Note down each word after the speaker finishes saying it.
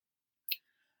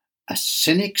A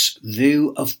cynic's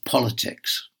view of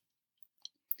politics.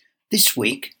 This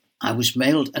week, I was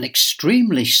mailed an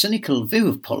extremely cynical view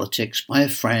of politics by a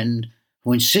friend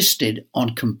who insisted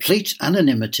on complete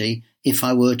anonymity if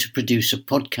I were to produce a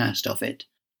podcast of it.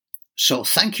 So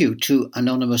thank you to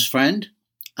anonymous friend,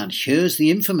 and here's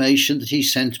the information that he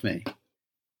sent me.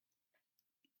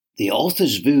 The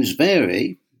author's views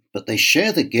vary, but they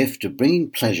share the gift of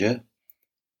bringing pleasure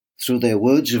through their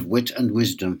words of wit and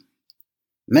wisdom.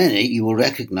 Many you will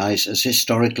recognise as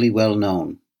historically well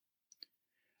known.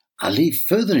 I'll leave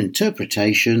further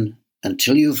interpretation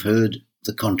until you've heard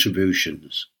the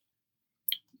contributions.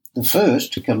 The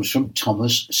first comes from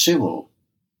Thomas Sewell.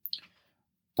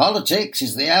 Politics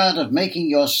is the art of making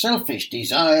your selfish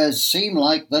desires seem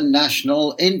like the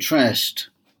national interest.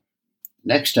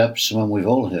 Next up, someone we've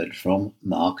all heard from,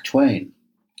 Mark Twain.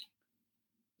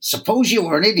 Suppose you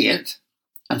were an idiot,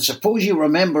 and suppose you were a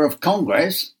member of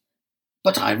Congress,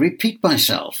 but I repeat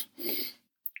myself.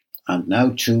 And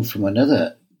now too from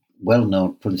another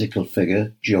well-known political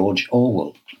figure, George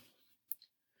Orwell.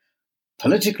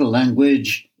 Political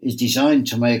language is designed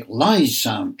to make lies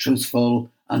sound truthful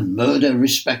and murder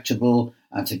respectable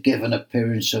and to give an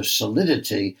appearance of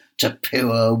solidity to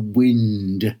pure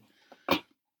wind.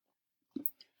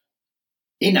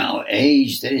 In our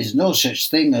age, there is no such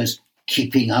thing as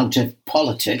keeping out of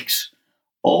politics.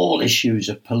 All issues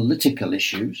are political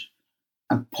issues.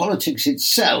 And politics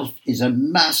itself is a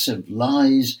mass of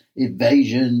lies,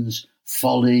 evasions,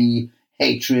 folly,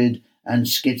 hatred, and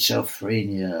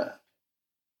schizophrenia.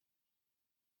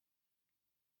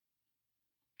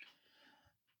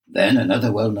 Then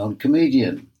another well-known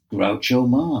comedian, Groucho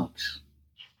Marx.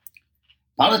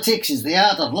 Politics is the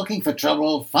art of looking for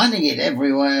trouble, finding it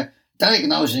everywhere,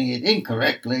 diagnosing it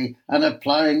incorrectly, and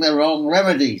applying the wrong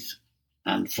remedies.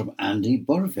 And from Andy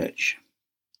Borovich.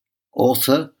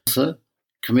 Author,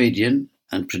 comedian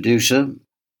and producer,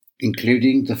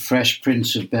 including The Fresh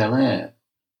Prince of Bel-Air.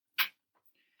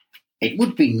 It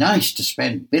would be nice to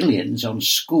spend billions on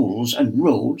schools and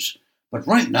roads, but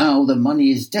right now the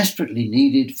money is desperately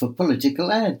needed for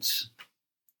political ads.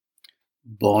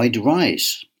 Boyd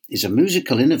Rice is a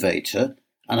musical innovator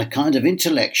and a kind of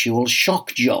intellectual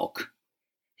shock jock.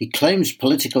 He claims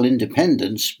political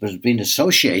independence but has been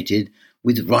associated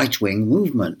with right-wing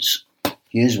movements.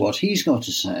 Here's what he's got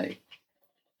to say.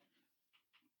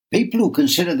 People who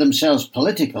consider themselves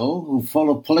political, who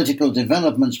follow political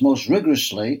developments most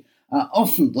rigorously, are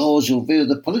often those who view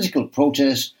the political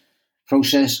process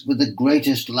with the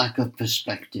greatest lack of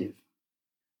perspective.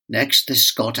 Next is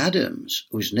Scott Adams,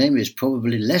 whose name is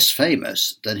probably less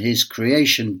famous than his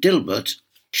creation Dilbert,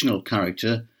 fictional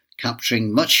character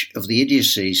capturing much of the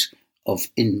idiocies of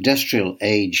industrial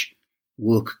age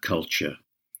work culture.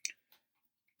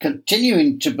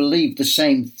 Continuing to believe the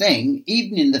same thing,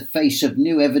 even in the face of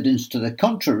new evidence to the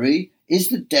contrary, is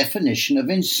the definition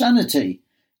of insanity,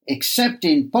 except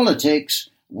in politics,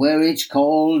 where it's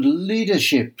called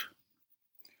leadership.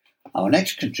 Our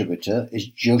next contributor is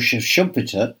Joseph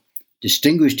Schumpeter,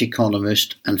 distinguished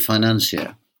economist and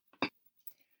financier.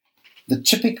 The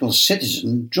typical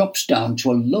citizen drops down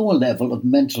to a lower level of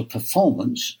mental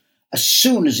performance as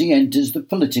soon as he enters the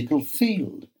political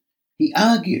field. He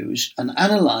argues and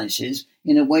analyses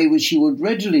in a way which he would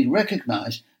readily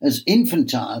recognise as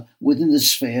infantile within the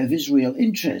sphere of his real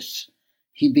interests.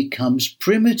 He becomes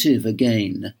primitive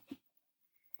again.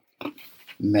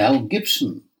 Mel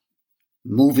Gibson,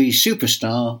 movie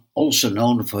superstar, also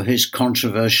known for his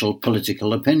controversial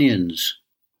political opinions.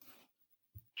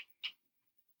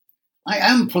 I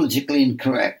am politically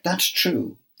incorrect, that's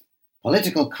true.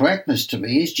 Political correctness to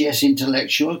me is just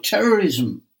intellectual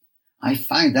terrorism. I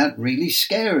find that really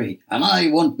scary, and I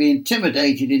won't be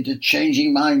intimidated into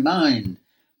changing my mind.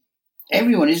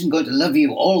 Everyone isn't going to love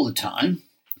you all the time.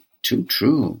 Too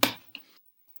true.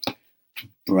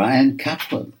 Brian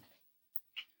Kaplan,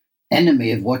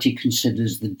 enemy of what he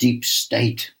considers the deep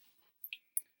state.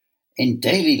 In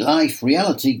daily life,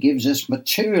 reality gives us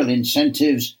material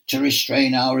incentives to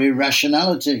restrain our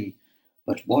irrationality.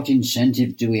 But what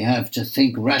incentive do we have to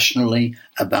think rationally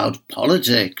about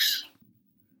politics?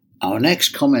 Our next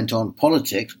comment on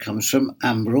politics comes from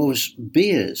Ambrose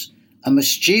Bierce, a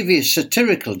mischievous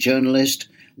satirical journalist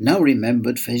now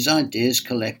remembered for his ideas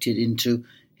collected into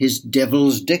his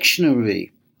Devil's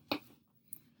Dictionary.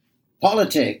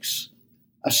 Politics,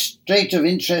 a state of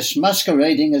interest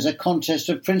masquerading as a contest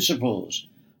of principles,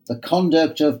 the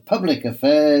conduct of public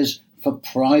affairs for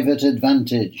private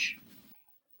advantage.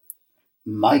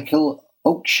 Michael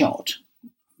Oakeshott,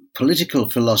 political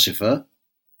philosopher,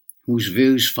 whose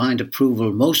views find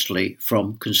approval mostly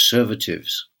from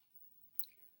conservatives.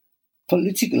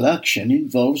 Political action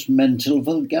involves mental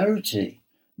vulgarity,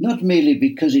 not merely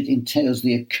because it entails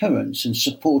the occurrence and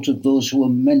support of those who are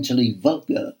mentally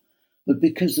vulgar, but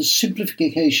because the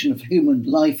simplification of human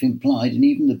life implied in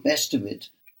even the best of it.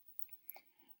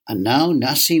 And now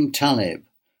Nassim Taleb,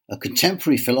 a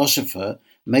contemporary philosopher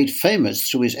made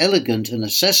famous through his elegant and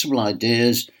accessible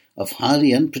ideas of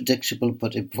highly unpredictable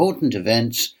but important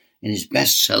events in his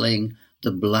best-selling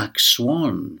The Black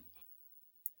Swan.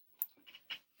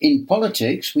 In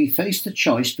politics, we face the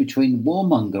choice between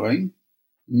warmongering,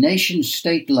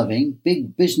 nation-state-loving,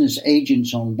 big business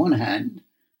agents on one hand,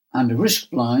 and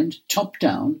risk-blind,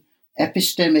 top-down,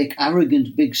 epistemic,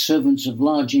 arrogant big servants of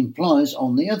large employers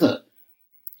on the other.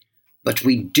 But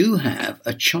we do have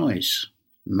a choice.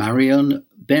 Marion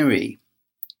Berry,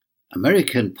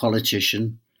 American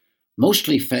politician,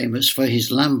 mostly famous for his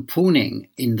lampooning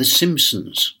in The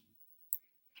Simpsons.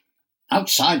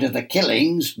 Outside of the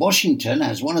killings, Washington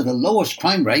has one of the lowest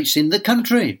crime rates in the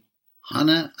country.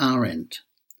 Hannah Arendt,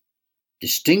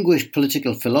 distinguished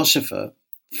political philosopher,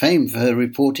 famed for her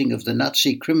reporting of the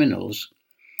Nazi criminals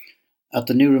at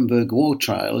the Nuremberg war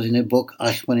trials in her book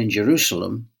Eichmann in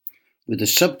Jerusalem, with a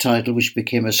subtitle which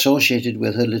became associated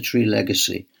with her literary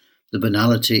legacy, The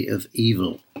Banality of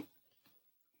Evil.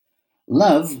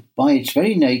 Love, by its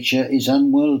very nature, is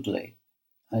unworldly,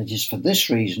 and it is for this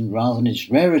reason, rather than its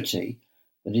rarity,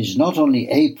 that it is not only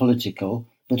apolitical,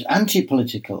 but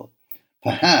anti-political,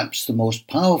 perhaps the most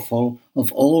powerful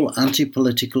of all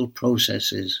anti-political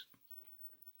processes.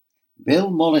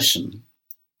 Bill Mollison,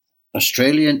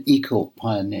 Australian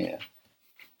eco-pioneer.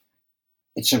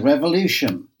 It's a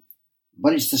revolution,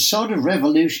 but it's the sort of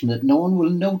revolution that no one will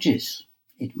notice.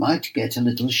 It might get a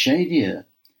little shadier.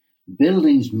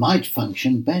 Buildings might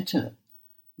function better.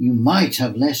 You might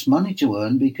have less money to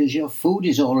earn because your food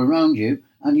is all around you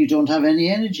and you don't have any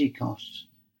energy costs.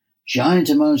 Giant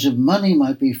amounts of money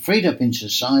might be freed up in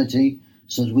society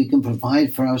so that we can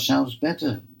provide for ourselves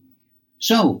better.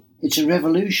 So, it's a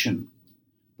revolution.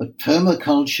 But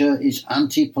permaculture is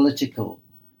anti-political.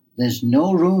 There's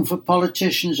no room for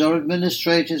politicians or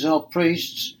administrators or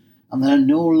priests, and there are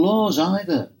no laws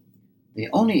either. The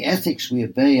only ethics we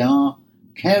obey are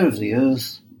care of the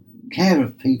earth, care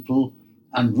of people,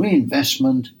 and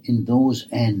reinvestment in those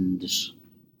ends.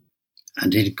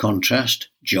 And in contrast,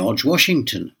 George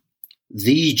Washington,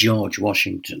 the George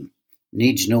Washington,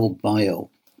 needs no bio.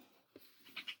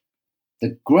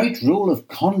 The great rule of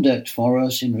conduct for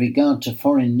us in regard to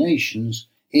foreign nations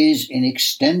is in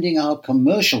extending our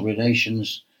commercial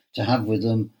relations to have with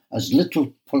them as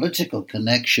little political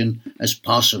connection as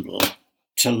possible.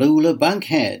 Tallulah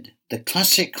Bankhead, the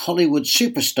classic Hollywood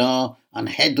superstar and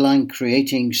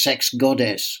headline-creating sex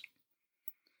goddess.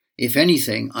 If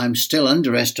anything, I'm still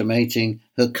underestimating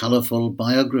her colourful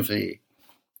biography.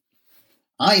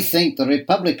 I think the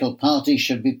Republican Party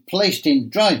should be placed in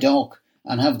dry dock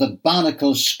and have the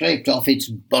barnacles scraped off its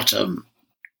bottom.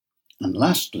 And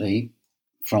lastly,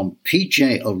 from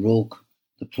P.J. O'Rourke,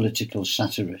 the political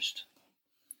satirist.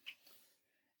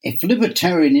 If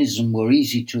libertarianism were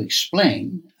easy to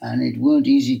explain, and it weren't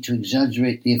easy to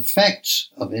exaggerate the effects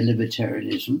of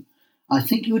illibertarianism, I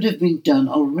think it would have been done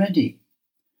already.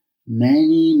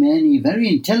 Many very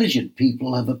intelligent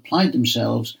people have applied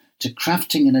themselves to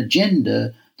crafting an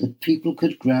agenda that people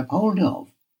could grab hold of.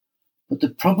 But the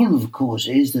problem, of course,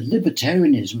 is that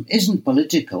libertarianism isn't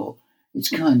political, it's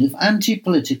kind of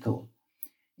anti-political.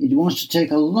 It wants to take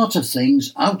a lot of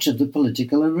things out of the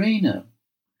political arena.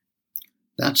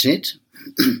 That's it.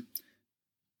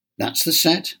 That's the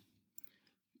set.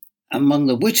 Among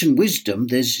the wit and wisdom,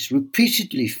 there's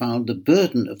repeatedly found the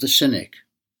burden of the cynic.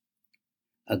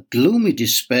 A gloomy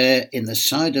despair in the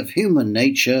side of human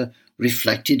nature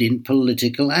reflected in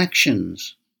political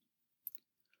actions.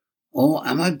 Or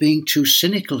am I being too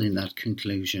cynical in that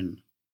conclusion?